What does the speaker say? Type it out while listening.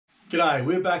G'day,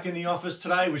 we're back in the office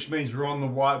today, which means we're on the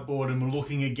whiteboard and we're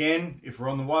looking again. If we're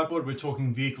on the whiteboard, we're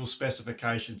talking vehicle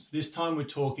specifications. This time we're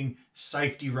talking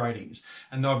safety ratings.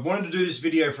 And I've wanted to do this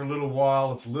video for a little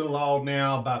while. It's a little old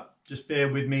now, but just bear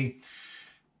with me.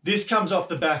 This comes off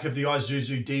the back of the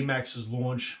Isuzu D-Max's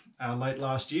launch late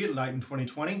last year, late in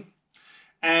 2020.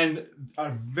 And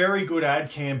a very good ad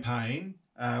campaign,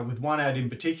 with one ad in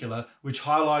particular, which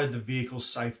highlighted the vehicle's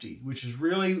safety, which is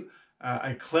really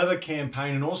a clever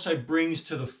campaign and also brings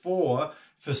to the fore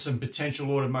for some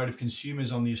potential automotive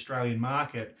consumers on the Australian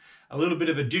market a little bit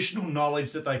of additional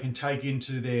knowledge that they can take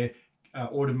into their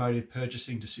automotive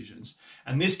purchasing decisions.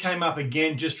 And this came up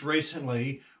again just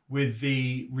recently with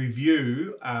the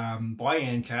review by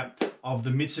ANCAP of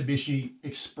the Mitsubishi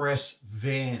Express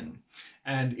van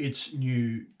and its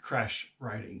new crash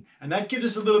rating. And that gives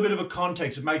us a little bit of a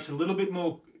context. It makes it a little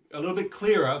bit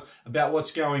clearer about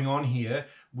what's going on here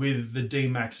with the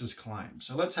D-Max's claim.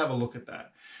 So let's have a look at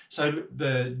that. So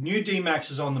the new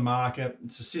D-Max is on the market.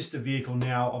 It's a sister vehicle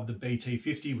now of the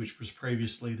BT50, which was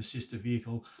previously the sister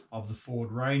vehicle of the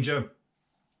Ford Ranger.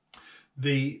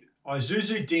 The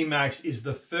Isuzu D-Max is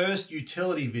the first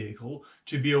utility vehicle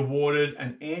to be awarded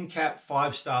an ANCAP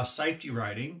 5-star safety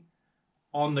rating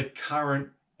on the current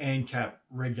ANCAP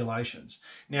regulations.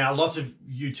 Now, lots of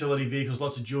utility vehicles,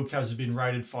 lots of dual cabs have been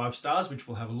rated 5 stars, which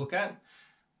we'll have a look at.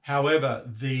 However,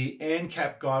 the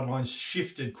ANCAP guidelines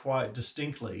shifted quite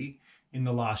distinctly in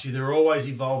the last year. They're always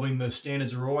evolving. The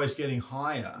standards are always getting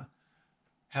higher.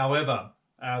 However,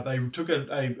 they took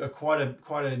quite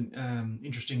an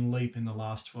interesting leap in the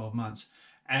last 12 months.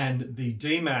 And the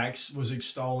D-Max was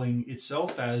extolling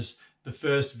itself as the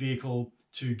first vehicle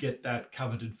to get that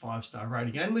coveted 5-star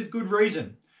rating, and with good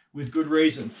reason.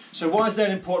 So why is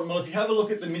that important? Well, if you have a look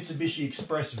at the Mitsubishi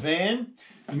Express van,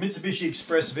 the Mitsubishi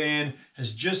Express van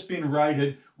has just been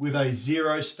rated with a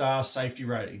 0-star safety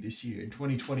rating this year in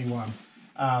 2021.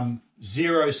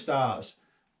 0 stars.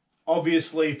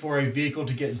 Obviously, for a vehicle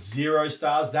to get 0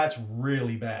 stars, that's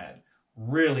really bad,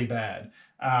 really bad.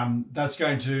 That's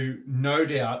going to no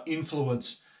doubt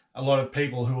influence a lot of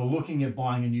people who are looking at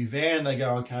buying a new van. They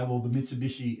go, okay, well, the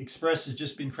Mitsubishi Express has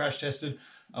just been crash tested.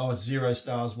 Oh, it's 0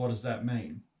 stars. What does that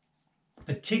mean?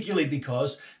 Particularly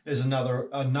because there's a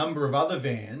number of other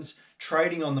vans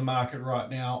trading on the market right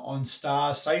now on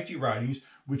star safety ratings,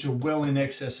 which are well in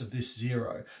excess of this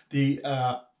 0. The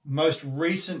most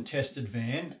recent tested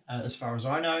van, as far as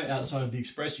I know, outside of the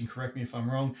Express, you can correct me if I'm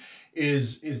wrong,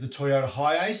 is the Toyota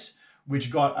Hiace,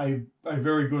 which got a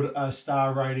very good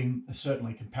star rating,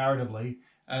 certainly comparatively,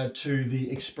 to the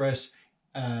Express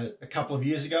a couple of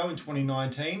years ago in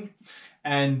 2019.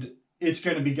 And it's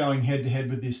going to be going head to head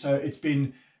with this. So it's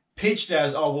been pitched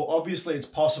as, oh, well, obviously it's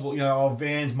possible, our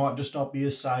vans might just not be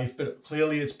as safe, but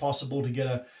clearly it's possible to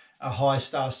get a high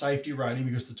star safety rating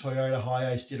because the Toyota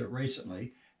Hiace did it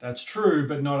recently. That's true,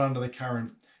 but not under the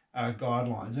current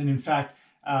guidelines. And in fact,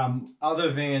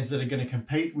 other vans that are going to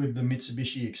compete with the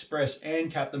Mitsubishi Express,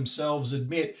 ANCAP themselves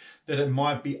admit that it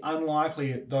might be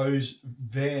unlikely that those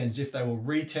vans, if they were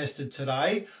retested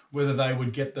today, whether they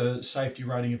would get the safety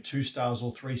rating of 2 stars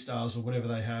or 3 stars or whatever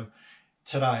they have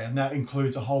today. And that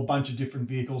includes a whole bunch of different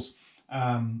vehicles,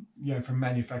 from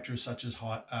manufacturers such as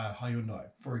Hyundai,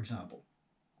 for example.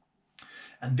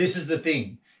 And this is the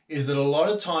thing, is that a lot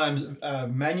of times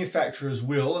manufacturers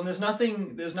will, and there's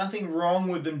nothing wrong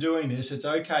with them doing this. It's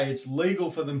okay. It's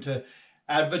legal for them to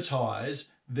advertise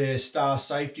their star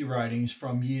safety ratings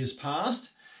from years past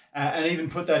and even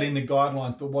put that in the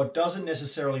guidelines. But what doesn't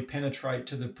necessarily penetrate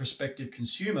to the prospective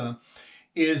consumer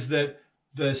is that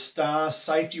the star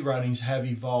safety ratings have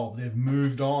evolved. They've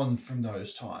moved on from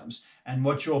those times. And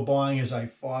what you're buying is a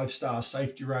 5-star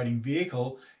safety rating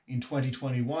vehicle in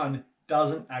 2021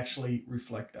 doesn't actually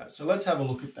reflect that. So let's have a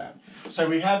look at that. So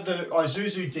we have the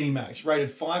Isuzu D-Max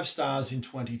rated 5 stars in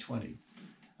 2020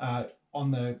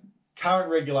 on the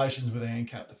current regulations with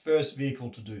ANCAP, the first vehicle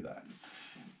to do that.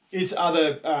 Its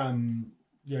other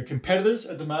competitors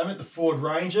at the moment, the Ford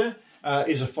Ranger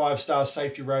is a 5-star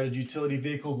safety rated utility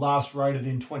vehicle, last rated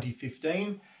in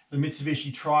 2015. The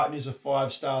Mitsubishi Triton is a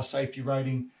 5-star safety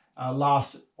rating,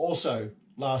 last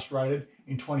rated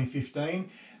in 2015.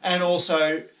 And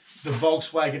also the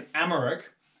Volkswagen Amarok,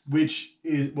 which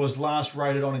was last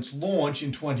rated on its launch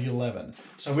in 2011.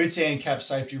 So its ANCAP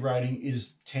safety rating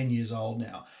is 10 years old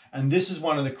now. And this is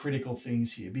one of the critical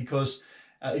things here, because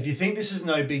if you think this is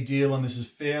no big deal and this is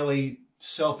fairly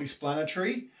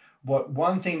self-explanatory,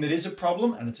 one thing that is a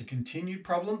problem, and it's a continued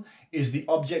problem, is the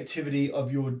objectivity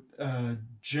of your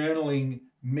journaling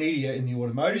media in the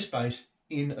automotive space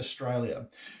in Australia.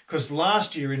 Because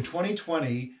last year in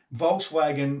 2020,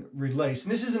 Volkswagen released,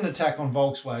 and this is an attack on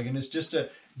Volkswagen, it's just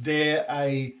they're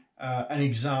an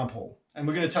example. And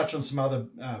we're going to touch on some other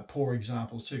poor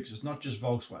examples too, because it's not just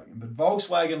Volkswagen. But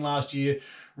Volkswagen last year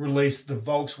released the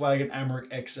Volkswagen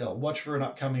Amarok XL. Watch for an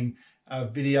upcoming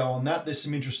video on that. There's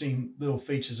some interesting little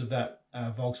features of that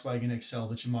Volkswagen XL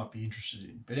that you might be interested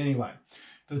in. But anyway,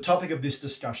 for the topic of this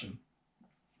discussion,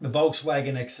 the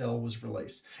Volkswagen XL was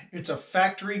released. It's a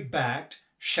factory-backed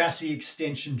chassis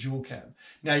extension dual cab.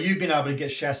 Now, you've been able to get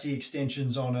chassis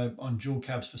extensions on dual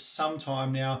cabs for some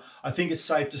time now. I think it's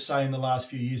safe to say in the last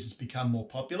few years it's become more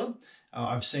popular.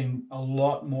 I've seen a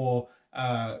lot more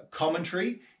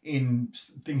commentary in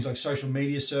things like social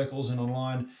media circles and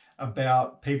online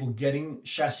about people getting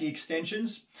chassis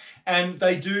extensions, and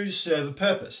they do serve a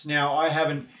purpose. Now, I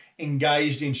haven't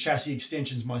engaged in chassis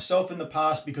extensions myself in the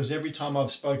past, because every time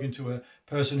I've spoken to a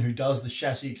person who does the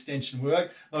chassis extension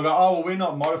work, they'll go, oh, well, we're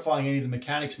not modifying any of the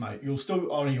mechanics, mate. You'll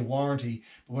still honour your warranty.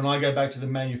 But when I go back to the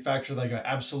manufacturer, they go,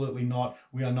 absolutely not.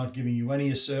 We are not giving you any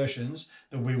assertions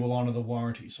that we will honour the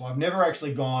warranty. So I've never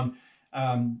actually gone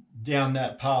down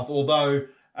that path, although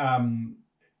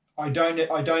I don't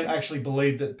actually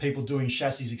believe that people doing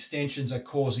chassis extensions are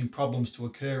causing problems to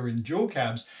occur in dual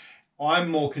cabs.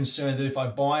 I'm more concerned that if I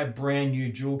buy a brand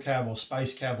new dual cab or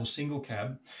space cab or single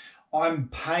cab, I'm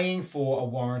paying for a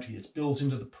warranty. It's built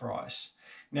into the price.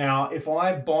 Now, if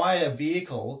I buy a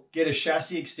vehicle, get a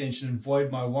chassis extension and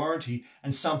void my warranty,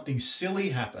 and something silly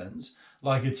happens,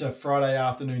 like it's a Friday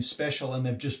afternoon special and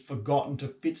they've just forgotten to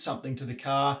fit something to the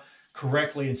car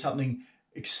correctly and something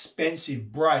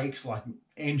expensive breaks, like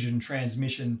engine,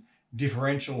 transmission,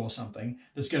 differential or something,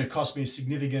 that's going to cost me a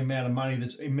significant amount of money,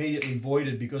 that's immediately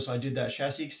voided because I did that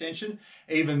chassis extension,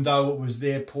 even though it was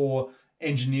their poor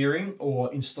engineering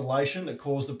or installation that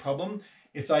caused the problem.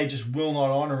 If they just will not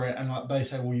honour it, and they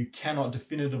say, well, you cannot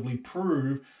definitively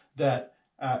prove that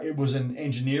it was an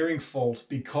engineering fault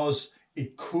because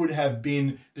it could have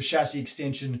been the chassis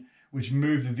extension which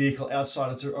moved the vehicle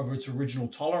outside of its original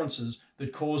tolerances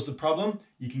that caused the problem,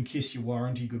 you can kiss your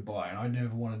warranty goodbye. And I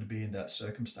never wanted to be in that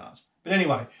circumstance. But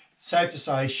anyway, safe to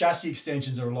say, chassis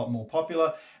extensions are a lot more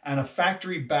popular, and a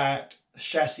factory-backed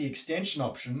chassis extension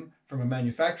option from a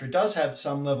manufacturer does have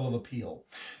some level of appeal.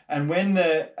 And when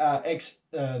the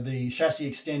chassis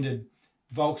extended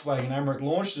Volkswagen Amarok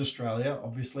launched in Australia,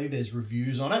 obviously there's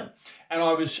reviews on it, and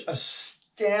I was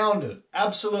astounded,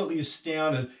 absolutely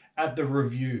astounded at the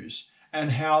reviews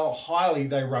and how highly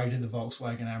they rated the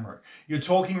Volkswagen Amarok. You're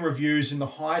talking reviews in the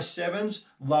high 7s,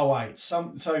 low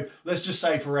 8s. So let's just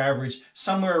say for average,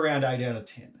 somewhere around 8 out of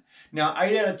 10. Now,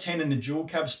 8 out of 10 in the dual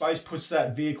cab space puts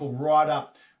that vehicle right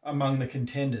up among the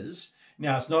contenders.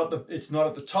 Now, it's not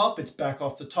at the top, it's back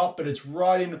off the top, but it's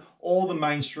right in all the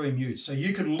mainstream use. So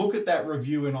you could look at that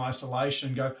review in isolation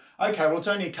and go, okay, well, it's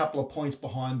only a couple of points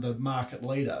behind the market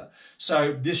leader,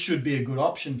 so this should be a good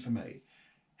option for me.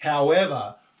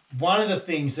 However, one of the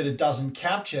things that it doesn't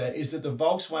capture is that the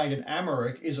Volkswagen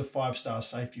Amarok is a 5-star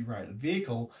safety rated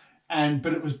vehicle,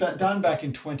 but it was done back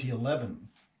in 2011.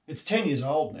 It's 10 years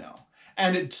old now,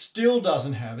 and it still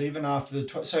doesn't have, even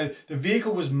after so the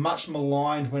vehicle was much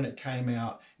maligned when it came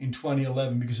out in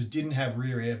 2011 because it didn't have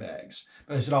rear airbags.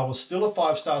 But they said, oh, well, still a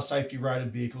 5-star safety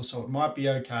rated vehicle, so it might be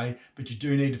okay, but you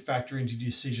do need to factor into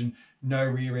your decision no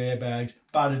rear airbags,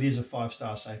 but it is a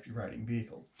 5-star safety rating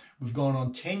vehicle. We've gone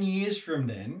on 10 years from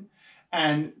then,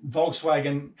 and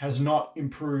Volkswagen has not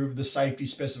improved the safety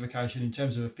specification in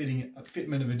terms of a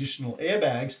fitment of additional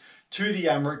airbags to the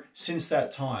Amarok since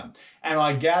that time. And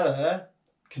I gather,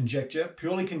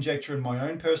 purely conjecture in my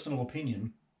own personal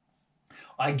opinion,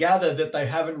 I gather that they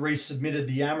haven't resubmitted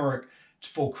the Amarok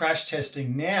for crash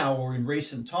testing now or in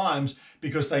recent times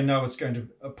because they know it's going to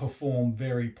perform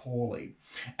very poorly.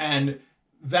 And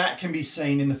that can be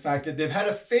seen in the fact that they've had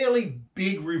a fairly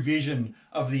big revision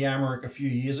of the Amarok a few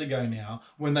years ago now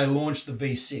when they launched the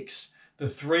V6. The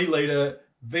 3-litre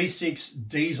V6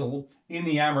 diesel in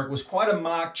the Amarok was quite a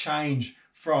marked change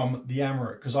from the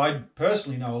Amarok, because I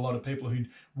personally know a lot of people who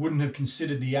wouldn't have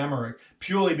considered the Amarok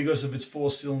purely because of its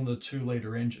 4-cylinder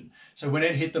 2-litre engine. So when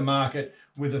it hit the market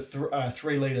with a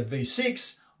 3-litre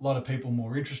V6, a lot of people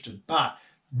more interested. But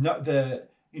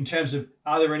in terms of,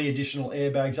 are there any additional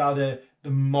airbags? Are there the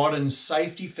modern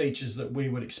safety features that we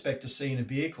would expect to see in a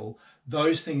vehicle?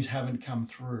 Those things haven't come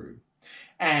through.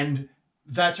 And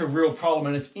that's a real problem,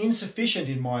 and it's insufficient,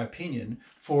 in my opinion,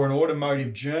 for an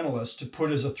automotive journalist to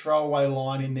put as a throwaway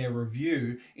line in their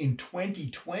review in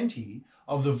 2020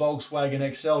 of the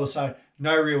Volkswagen XL to say,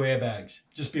 no rear airbags,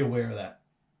 just be aware of that.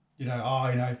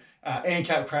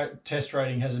 ANCAP test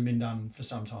rating hasn't been done for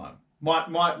some time. Might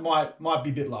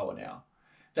be a bit lower now.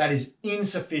 That is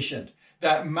insufficient.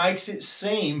 That makes it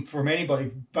seem, from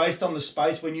anybody, based on the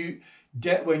space, when you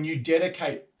when you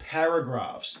dedicate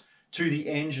paragraphs to the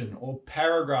engine or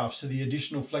paragraphs to the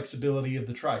additional flexibility of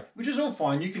the tray, which is all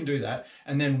fine, you can do that.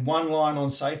 And then one line on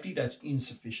safety, that's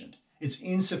insufficient. It's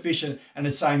insufficient, and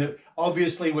it's saying that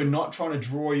obviously we're not trying to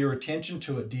draw your attention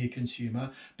to it, dear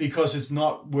consumer, because it's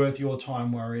not worth your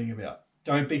time worrying about.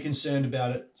 Don't be concerned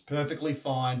about it. It's perfectly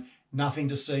fine. Nothing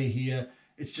to see here.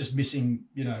 It's just missing,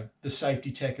 you know, the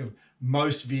safety tech of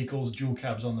most vehicles, dual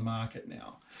cabs on the market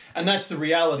now. And that's the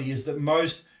reality, is that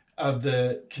most of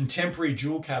the contemporary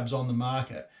dual cabs on the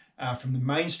market from the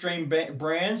mainstream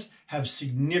brands have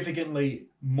significantly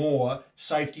more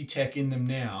safety tech in them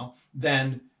now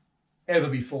than ever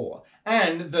before.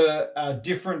 And the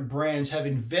different brands have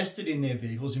invested in their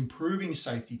vehicles, improving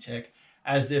safety tech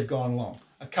as they've gone along.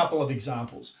 A couple of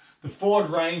examples. The Ford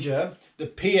Ranger, the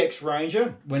PX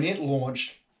Ranger, when it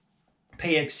launched,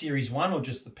 PX Series 1 or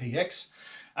just the PX,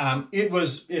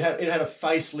 it had a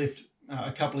facelift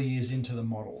a couple of years into the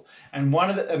model, and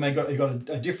they got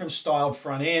a different styled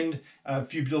front end, a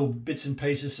few little bits and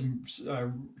pieces,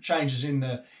 some changes in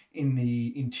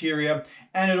the interior,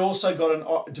 and it also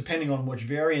got depending on which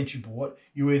variant you bought,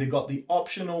 you either got the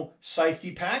optional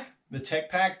safety pack, the tech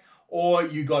pack, or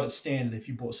you got it standard if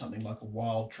you bought something like a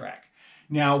Wild Track.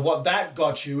 Now, what that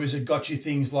got you is it got you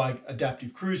things like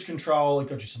adaptive cruise control, it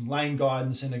got you some lane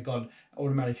guidance, and it got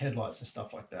automatic headlights and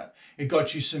stuff like that. It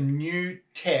got you some new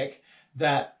tech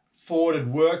that Ford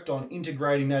had worked on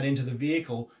integrating that into the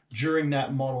vehicle during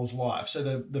that model's life. So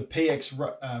the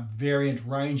PX variant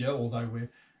Ranger, although we're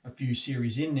a few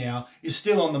series in now, is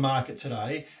still on the market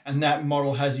today, and that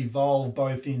model has evolved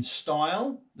both in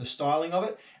style, the styling of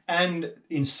it, and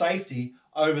in safety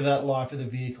over that life of the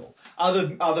vehicle.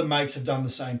 Other makes have done the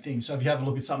same thing. So if you have a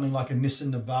look at something like a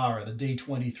Nissan Navara, the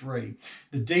D23,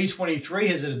 the D23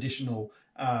 has an additional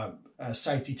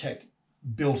safety tech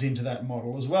built into that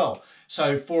model as well.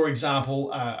 So for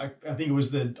example, I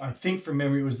think from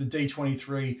memory it was the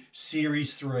D23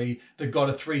 Series 3 that got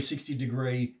a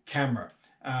 360-degree camera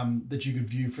that you could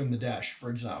view from the dash, for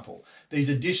example. These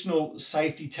additional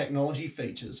safety technology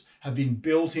features have been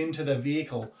built into the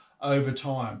vehicle over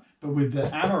time. But with the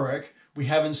Amarok, we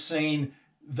haven't seen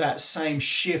that same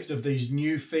shift of these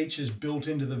new features built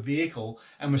into the vehicle,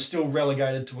 and we're still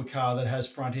relegated to a car that has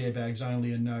front airbags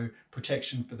only and no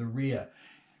protection for the rear.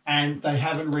 And they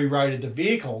haven't re-rated the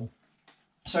vehicle,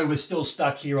 so we're still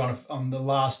stuck here on the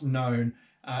last known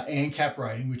ANCAP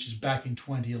rating, which is back in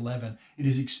 2011.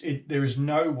 There is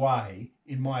no way,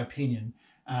 in my opinion,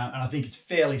 and I think it's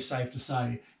fairly safe to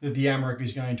say, that the Amarok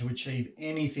is going to achieve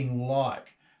anything like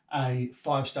a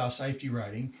 5-star safety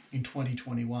rating in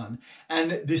 2021.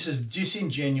 And this is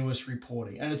disingenuous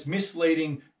reporting, and it's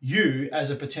misleading you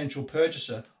as a potential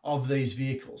purchaser of these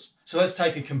vehicles. So let's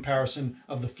take a comparison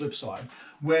of the flip side.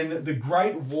 When the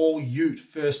Great Wall Ute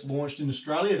first launched in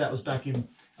Australia, that was back in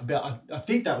I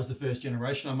think that was the first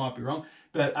generation, I might be wrong,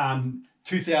 but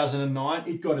 2009,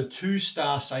 it got a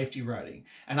 2-star safety rating.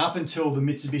 And up until the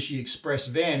Mitsubishi Express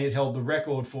van, it held the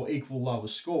record for equal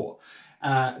lowest score.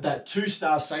 That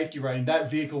 2-star safety rating, that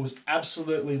vehicle was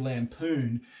absolutely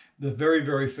lampooned. The very,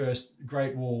 very first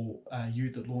Great Wall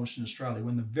Ute that launched in Australia.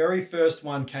 When the very first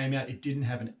one came out, it didn't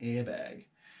have an airbag.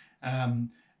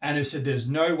 And it said there's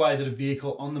no way that a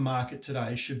vehicle on the market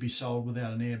today should be sold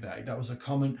without an airbag. That was a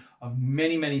comment of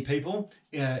many, many people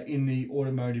in the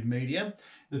automotive media,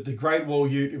 that the Great Wall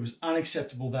Ute, it was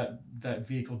unacceptable that that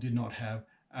vehicle did not have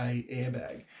a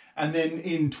airbag. And then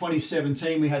in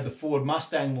 2017, we had the Ford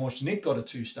Mustang launched, and it got a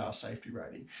 2-star safety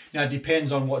rating. Now, it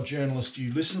depends on what journalist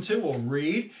you listen to or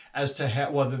read as to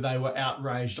whether they were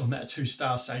outraged on that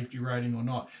 2-star safety rating or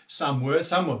not. Some were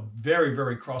very,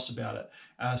 very cross about it,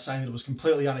 saying that it was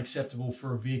completely unacceptable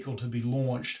for a vehicle to be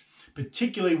launched,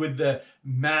 particularly with the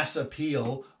mass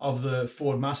appeal of the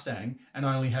Ford Mustang and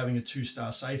only having a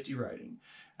 2-star safety rating.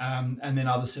 And then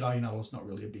others said, oh, well, it's not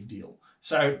really a big deal.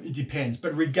 So it depends.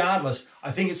 But regardless,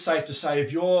 I think it's safe to say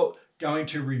if you're going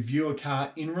to review a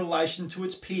car in relation to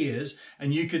its peers,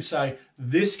 and you could say,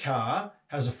 this car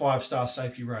has a 5-star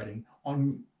safety rating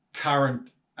on current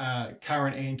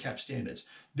ANCAP standards.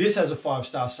 This has a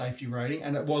 5-star safety rating,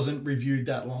 and it wasn't reviewed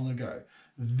that long ago.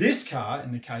 This car,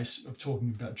 in the case of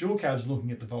talking about dual cabs,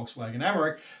 looking at the Volkswagen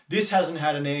Amarok, this hasn't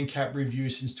had an ANCAP review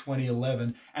since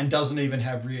 2011 and doesn't even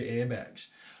have rear airbags.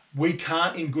 We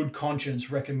can't in good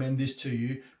conscience recommend this to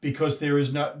you because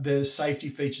the safety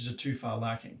features are too far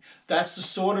lacking. That's the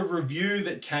sort of review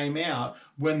that came out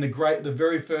when the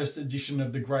very first edition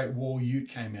of the Great Wall Ute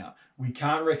came out. We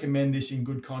can't recommend this in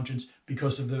good conscience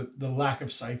because of the lack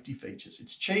of safety features.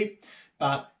 It's cheap,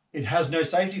 but it has no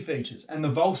safety features. And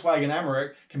the Volkswagen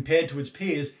Amarok, compared to its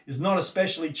peers, is not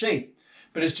especially cheap.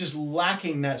 but it's just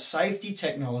lacking that safety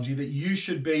technology that you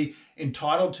should be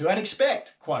entitled to and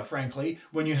expect, quite frankly,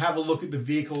 when you have a look at the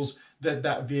vehicles that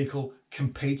that vehicle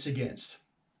competes against.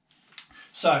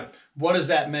 So what does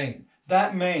that mean?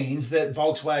 That means that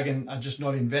Volkswagen are just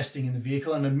not investing in the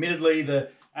vehicle, and admittedly the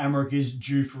Amarok is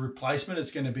due for replacement.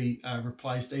 It's going to be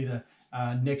replaced either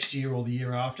next year or the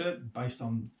year after, based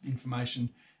on information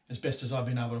as best as I've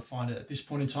been able to find it at this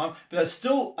point in time. But that's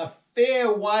still a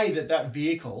fair way that that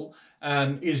vehicle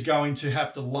is going to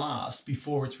have to last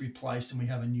before it's replaced and we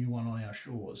have a new one on our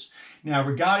shores. Now,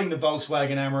 regarding the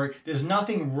Volkswagen Amarok, there's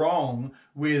nothing wrong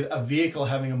with a vehicle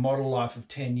having a model life of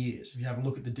 10 years. If you have a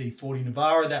look at the D40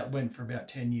 Navara, that went for about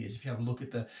 10 years. If you have a look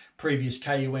at the previous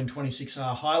KUN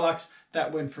 26R Hilux,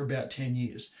 that went for about 10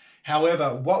 years.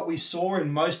 However, what we saw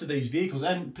in most of these vehicles,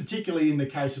 and particularly in the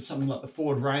case of something like the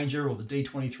Ford Ranger or the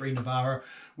D23 Navara,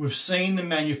 we've seen the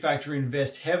manufacturer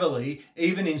invest heavily,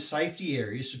 even in safety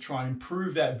areas, to try and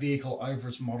improve that vehicle over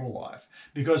its model life.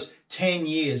 Because 10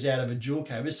 years out of a dual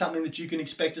cab is something that you can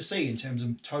expect to see in terms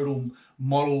of total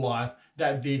model life,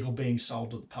 that vehicle being sold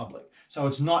to the public. So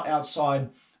it's not outside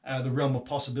the realm of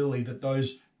possibility that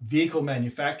those vehicle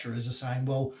manufacturers are saying,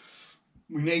 well,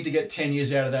 we need to get 10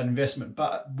 years out of that investment,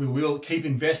 but we will keep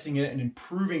investing in it and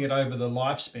improving it over the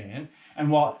lifespan.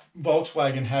 And while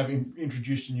Volkswagen have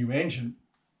introduced a new engine,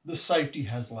 the safety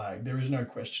has lagged. There is no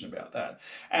question about that.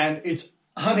 And it's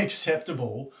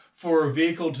unacceptable for a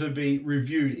vehicle to be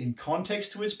reviewed in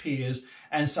context to its peers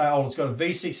and say, oh, it's got a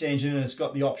V6 engine and it's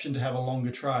got the option to have a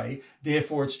longer tray,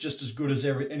 therefore it's just as good as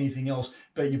anything else,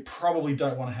 but you probably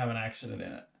don't want to have an accident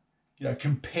in it. You know,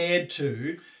 compared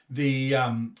to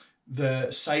the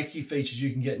safety features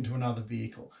you can get into another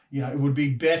vehicle. You know, it would be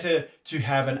better to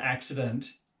have an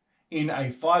accident in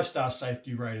a 5-star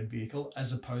safety rated vehicle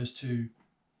as opposed to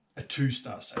a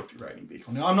 2-star safety rating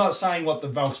vehicle. Now, I'm not saying what the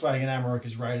Volkswagen Amarok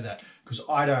is rated at because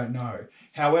I don't know.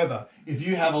 However, if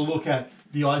you have a look at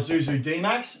the Isuzu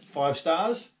D-Max, 5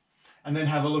 stars, and then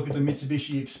have a look at the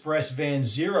Mitsubishi Express van,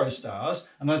 0 stars,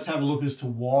 and let's have a look as to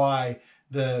why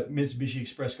the Mitsubishi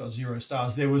Express got 0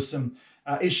 stars. There was some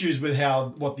issues with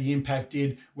what the impact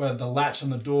did, where the latch on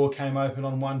the door came open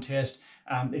on one test.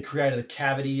 It created a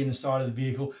cavity in the side of the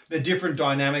vehicle. They're different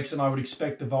dynamics, and I would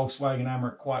expect the Volkswagen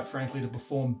Amarok, quite frankly, to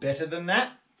perform better than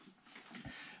that.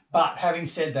 But having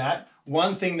said that,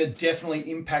 one thing that definitely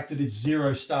impacted its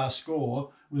 0-star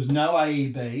score was no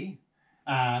AEB,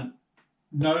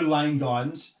 no lane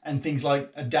guidance, and things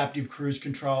like adaptive cruise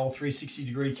control,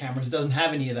 360-degree cameras. It doesn't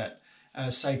have any of that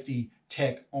safety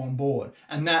tech on board.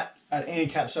 And that, at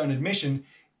ANCAP's own admission,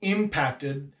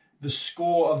 impacted the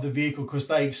score of the vehicle because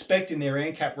they expect in their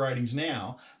ANCAP ratings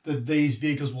now that these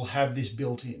vehicles will have this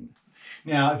built in.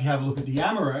 Now, if you have a look at the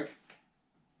Amarok,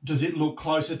 does it look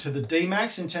closer to the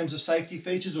D-Max in terms of safety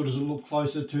features, or does it look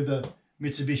closer to the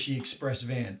Mitsubishi Express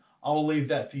van? I'll leave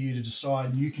that for you to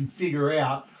decide, and you can figure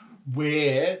out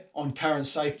where, on current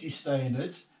safety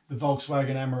standards, the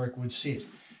Volkswagen Amarok would sit.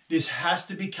 This has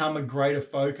to become a greater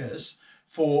focus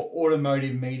for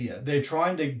automotive media. They're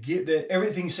trying to get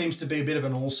everything seems to be a bit of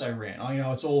an also-ran.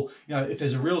 It's all, if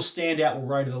there's a real standout, we'll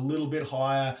rate it a little bit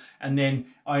higher. And then,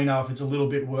 if it's a little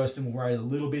bit worse, then we'll rate it a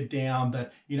little bit down.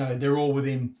 But, they're all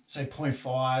within, say,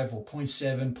 0.5 or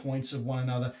 0.7 points of one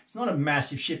another. It's not a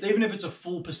massive shift. Even if it's a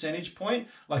full percentage point,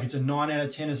 like it's a 9 out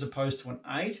of 10 as opposed to an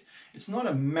 8, it's not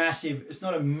a massive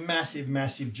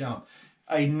jump.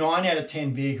 A 9 out of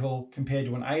 10 vehicle compared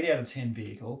to an 8 out of 10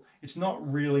 vehicle, it's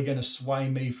not really going to sway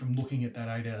me from looking at that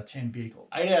 8 out of 10 vehicle.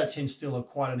 8 out of 10 is still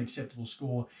quite an acceptable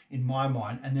score in my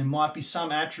mind, and there might be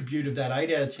some attribute of that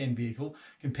 8 out of 10 vehicle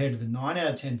compared to the 9 out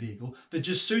of 10 vehicle that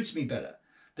just suits me better.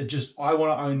 I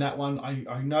want to own that one.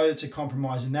 I know it's a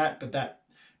compromise in that, but that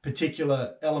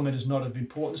particular element is not of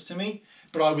importance to me.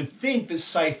 But I would think that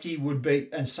safety would be,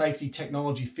 and safety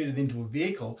technology fitted into a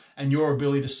vehicle and your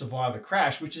ability to survive a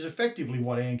crash, which is effectively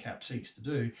what ANCAP seeks to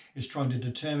do, is trying to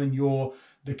determine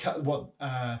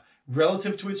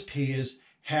relative to its peers,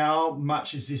 how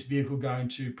much is this vehicle going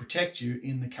to protect you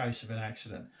in the case of an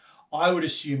accident. I would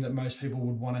assume that most people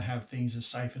would want to have things as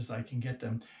safe as they can get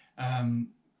them,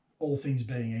 all things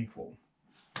being equal.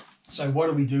 So what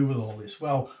do we do with all this?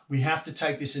 Well, we have to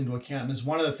take this into account. And as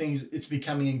one of the things, it's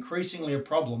becoming increasingly a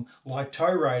problem, like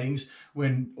tow ratings,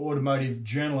 when automotive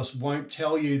journalists won't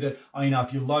tell you that,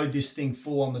 if you load this thing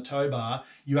full on the tow bar,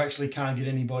 you actually can't get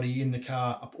anybody in the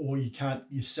car, or you can't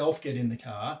yourself get in the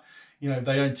car.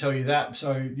 They don't tell you that.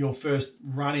 So your first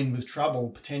run in with trouble,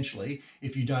 potentially,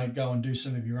 if you don't go and do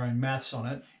some of your own maths on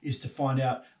it, is to find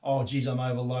out, oh, geez, I'm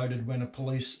overloaded, when a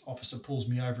police officer pulls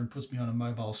me over and puts me on a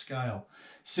mobile scale.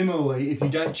 Similarly, if you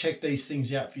don't check these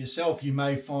things out for yourself, you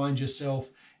may find yourself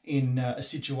in a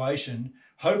situation,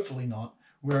 hopefully not,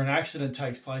 where an accident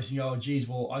takes place and you go, oh, geez,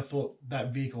 well, I thought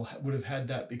that vehicle would have had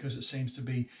that because it seems to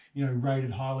be,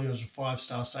 rated highly as a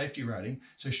 5-star safety rating.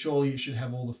 So surely it should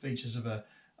have all the features of a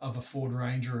Ford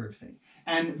Ranger or everything.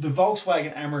 And the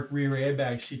Volkswagen Amarok rear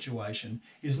airbag situation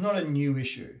is not a new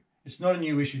issue. It's not a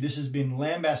new issue. This has been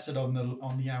lambasted on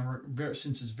the Amarok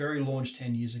since its very launch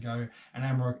 10 years ago,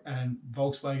 and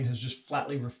Volkswagen has just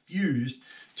flatly refused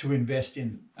to invest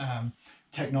in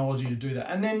technology to do that.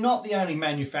 And they're not the only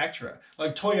manufacturer.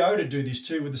 Like Toyota do this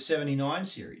too with the 79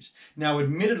 series. Now,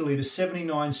 admittedly, the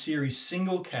 79 series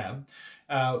single cab,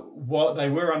 they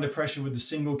were under pressure with the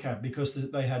single cab because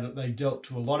they dealt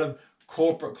to a lot of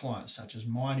corporate clients such as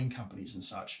mining companies and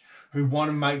such who want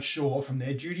to make sure from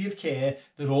their duty of care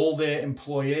that all their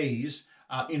employees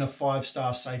are in a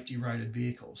 5-star safety rated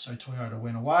vehicle. So Toyota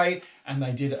went away and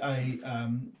they did a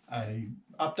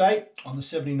update on the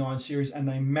 79 series, and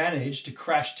they managed to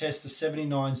crash test the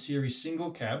 79 series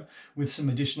single cab with some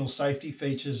additional safety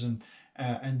features and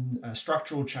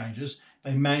structural changes.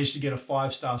 They managed to get a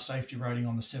 5-star safety rating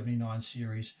on the 79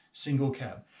 series single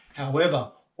cab.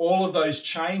 However, all of those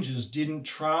changes didn't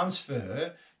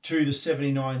transfer to the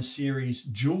 79 series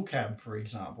dual cab, for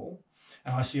example.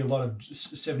 And I see a lot of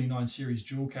 79 series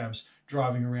dual cabs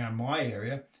driving around my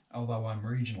area, although I'm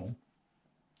regional.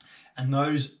 And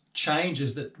those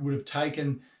changes that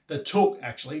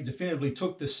definitively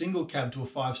took the single cab to a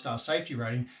 5-star safety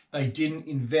rating, they didn't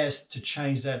invest to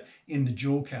change that in the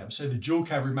dual cab. So the dual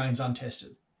cab remains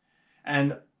untested.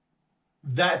 And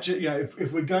that,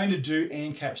 if we're going to do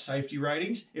ANCAP safety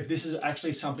ratings, if this is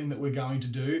actually something that we're going to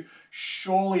do,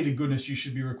 surely to goodness you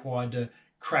should be required to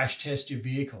crash test your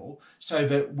vehicle so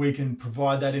that we can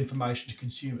provide that information to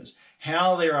consumers.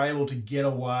 How they're able to get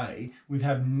away with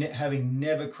having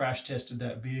never crash tested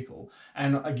that vehicle.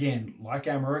 And again, like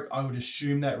Amarok, I would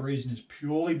assume that reason is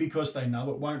purely because they know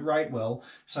it won't rate well,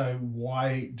 so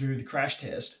why do the crash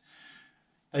test?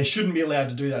 They shouldn't be allowed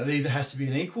to do that. It either has to be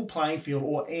an equal playing field,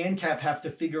 or ANCAP have to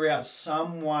figure out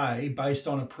some way based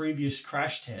on a previous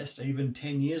crash test, even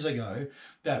 10 years ago,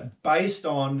 that based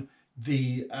on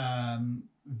the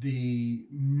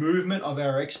movement of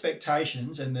our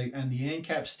expectations and the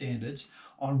ANCAP standards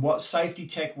on what safety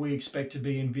tech we expect to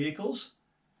be in vehicles,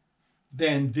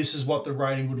 then this is what the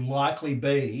rating would likely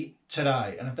be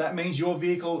today. And if that means your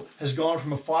vehicle has gone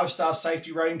from a 5-star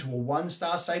safety rating to a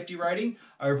 1-star safety rating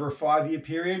over a 5-year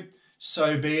period,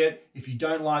 so be it. If you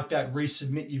don't like that,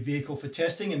 resubmit your vehicle for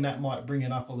testing and that might bring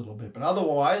it up a little bit. But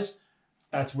otherwise,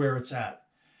 that's where it's at.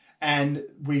 And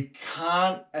we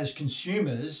can't, as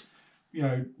consumers,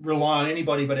 rely on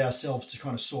anybody but ourselves to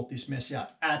kind of sort this mess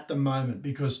out at the moment,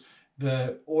 because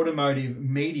the automotive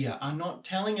media are not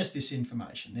telling us this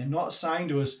information. They're not saying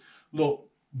to us, look,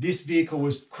 this vehicle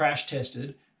was crash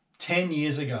tested 10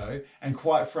 years ago, and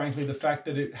quite frankly, the fact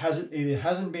that it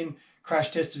hasn't been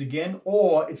crash tested again,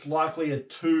 or it's likely a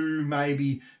 2,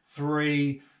 maybe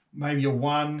 3, maybe a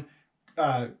 1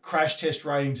 crash test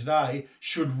rating today,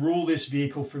 should rule this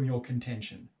vehicle from your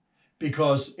contention,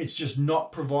 because it's just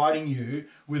not providing you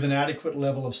with an adequate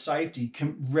level of safety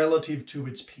relative to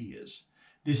its peers.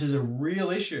 This is a real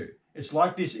issue. It's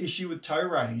like this issue with tow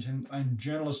ratings and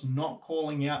journalists not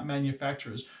calling out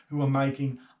manufacturers who are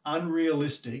making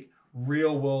unrealistic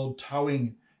real-world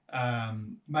towing,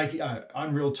 giving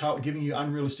you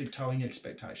unrealistic towing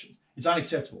expectations. It's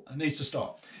unacceptable. It needs to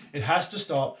stop. It has to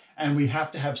stop, and we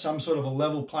have to have some sort of a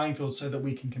level playing field so that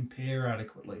we can compare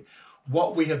adequately.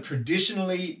 What we have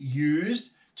traditionally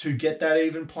used to get that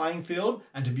even playing field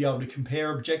and to be able to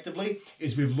compare objectively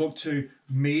is we've looked to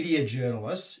media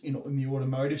journalists in the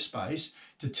automotive space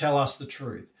to tell us the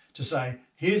truth, to say,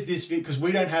 here's this, because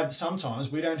sometimes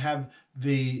we don't have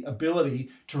the ability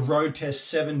to road test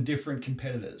 7 different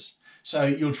competitors. So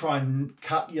you'll try and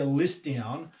cut your list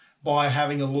down by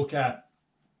having a look at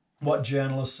what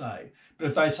journalists say. But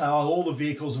if they say, oh, all the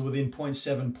vehicles are within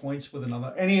 0.7 points with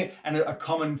another, and a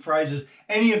common phrase is,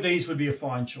 any of these would be a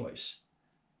fine choice.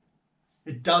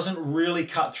 It doesn't really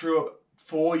cut through it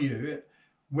for you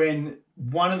when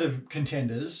one of the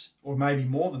contenders, or maybe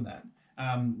more than that,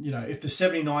 if the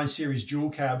 79 series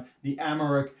dual cab, the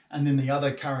Amarok, and then the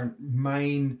other current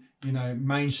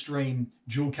mainstream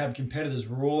dual cab competitors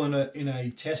were all in a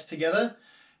test together,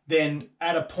 then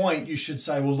at a point you should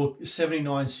say, well, look, the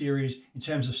 79 series, in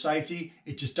terms of safety,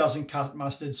 it just doesn't cut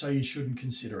mustard, so you shouldn't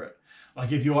consider it.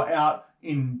 Like if you're out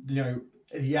in,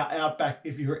 the outback,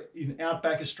 if you're in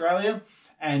outback Australia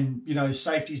and,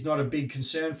 safety is not a big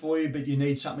concern for you, but you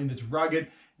need something that's rugged,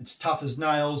 it's tough as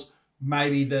nails,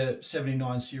 maybe the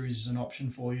 79 series is an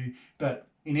option for you. But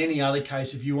in any other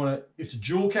case, if you want to, it's a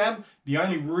dual cab. The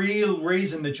only real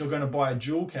reason that you're going to buy a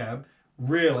dual cab,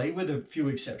 really, with a few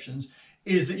exceptions,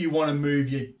 is that you want to move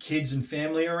your kids and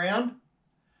family around.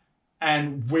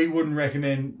 And we wouldn't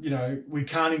recommend, you know, we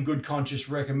can't in good conscience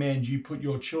recommend you put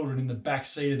your children in the back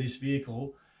seat of this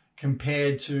vehicle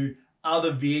compared to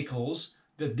other vehicles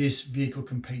that this vehicle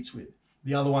competes with.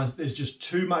 The other ones, there's just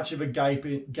too much of a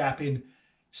gap in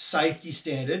safety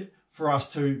standard for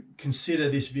us to consider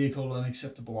this vehicle an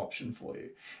acceptable option for you.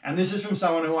 And this is from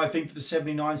someone who I think that the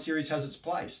 79 series has its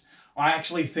place. I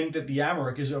actually think that the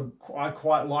Amarok I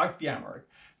quite like the Amarok.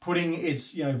 Putting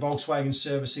its, you know, Volkswagen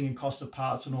servicing and cost of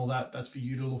parts and all that, that's for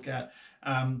you to look at.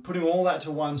 Putting all that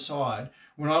to one side,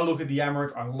 when I look at the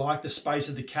Amarok, I like the space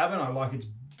of the cabin. I like its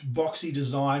boxy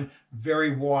design,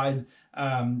 very wide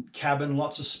cabin,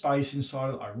 lots of space inside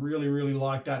of it. I really, really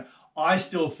like that. I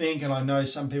still think, and I know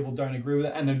some people don't agree with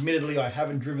it, and admittedly I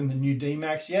haven't driven the new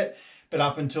D-Max yet, but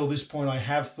up until this point I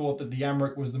have thought that the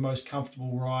Amarok was the most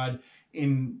comfortable ride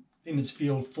in its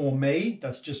field for me.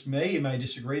 That's just me. You may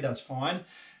disagree, that's fine.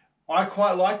 I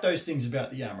quite like those things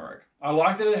about the Amarok. I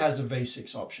like that it has a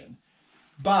V6 option.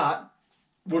 But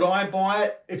would I buy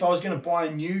it if I was going to buy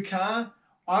a new car?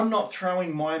 I'm not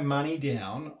throwing my money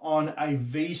down on a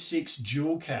V6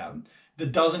 dual cab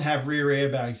that doesn't have rear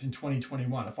airbags in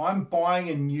 2021. If I'm buying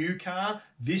a new car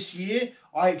this year,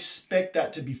 I expect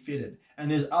that to be fitted.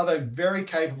 And there's other very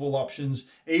capable options,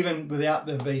 even without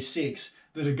the V6,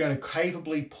 that are going to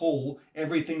capably pull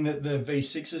everything that the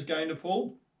V6 is going to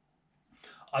pull.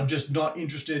 I'm just not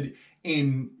interested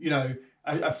in, you know,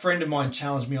 a friend of mine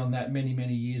challenged me on that many,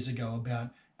 many years ago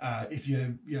about if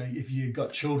you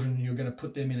got children and you're going to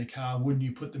put them in a car, wouldn't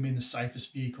you put them in the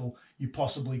safest vehicle you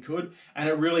possibly could? And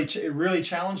it really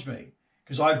challenged me,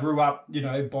 because I grew up, you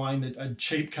know, buying a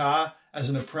cheap car as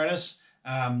an apprentice,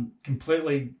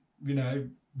 completely, you know,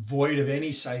 void of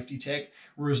any safety tech.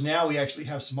 Whereas now we actually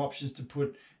have some options to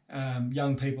put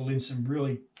young people in some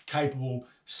really capable,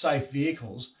 safe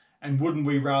vehicles. And wouldn't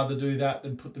we rather do that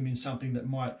than put them in something that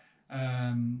might,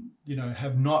 you know,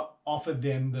 have not offered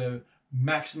them the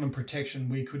maximum protection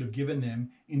we could have given them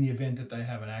in the event that they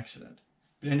have an accident?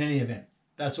 But in any event,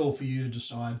 that's all for you to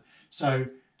decide. So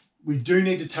we do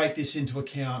need to take this into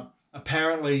account.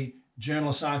 Apparently,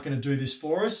 journalists aren't going to do this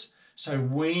for us. So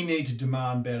we need to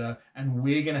demand better, and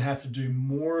we're going to have to do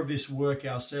more of this work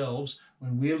ourselves.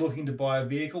 When we're looking to buy a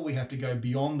vehicle, we have to go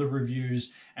beyond the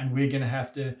reviews, and we're going to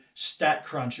have to stat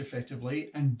crunch effectively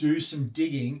and do some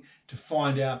digging to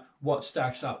find out what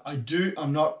stacks up.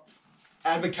 I'm not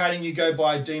advocating you go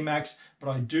buy a D-Max, but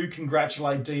I do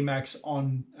congratulate D-Max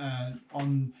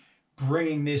on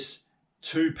bringing this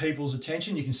to people's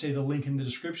attention. You can see the link in the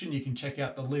description. You can check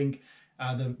out the link,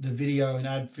 the video and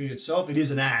ad for yourself. It is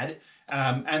an ad,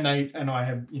 and I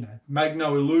have, you know, make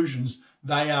no illusions,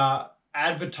 they are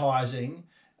advertising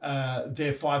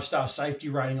their 5-star safety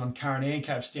rating on current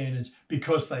ANCAP standards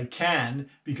because they can,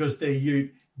 because their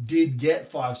ute did get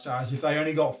 5 stars. If they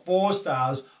only got 4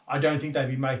 stars, I don't think they'd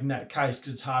be making that case,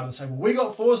 because it's harder to say, well, we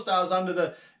got 4 stars under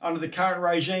the current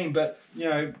regime, but, you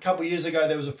know, a couple of years ago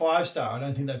there was a 5-star. I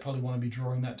don't think they probably want to be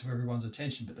drawing that to everyone's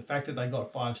attention. But the fact that they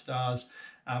got 5 stars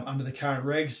under the current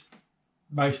regs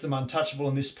makes them untouchable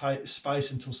in this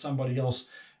space until somebody else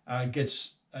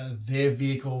gets their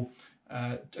vehicle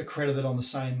accredited on the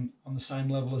same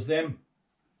level as them.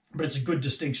 But it's a good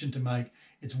distinction to make.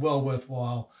 It's well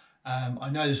worthwhile. I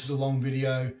know this was a long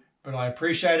video, but I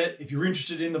appreciate it. If you're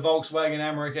interested in the Volkswagen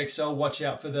Amarok XL, watch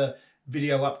out for the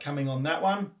video upcoming on that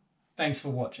one. Thanks for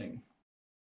watching.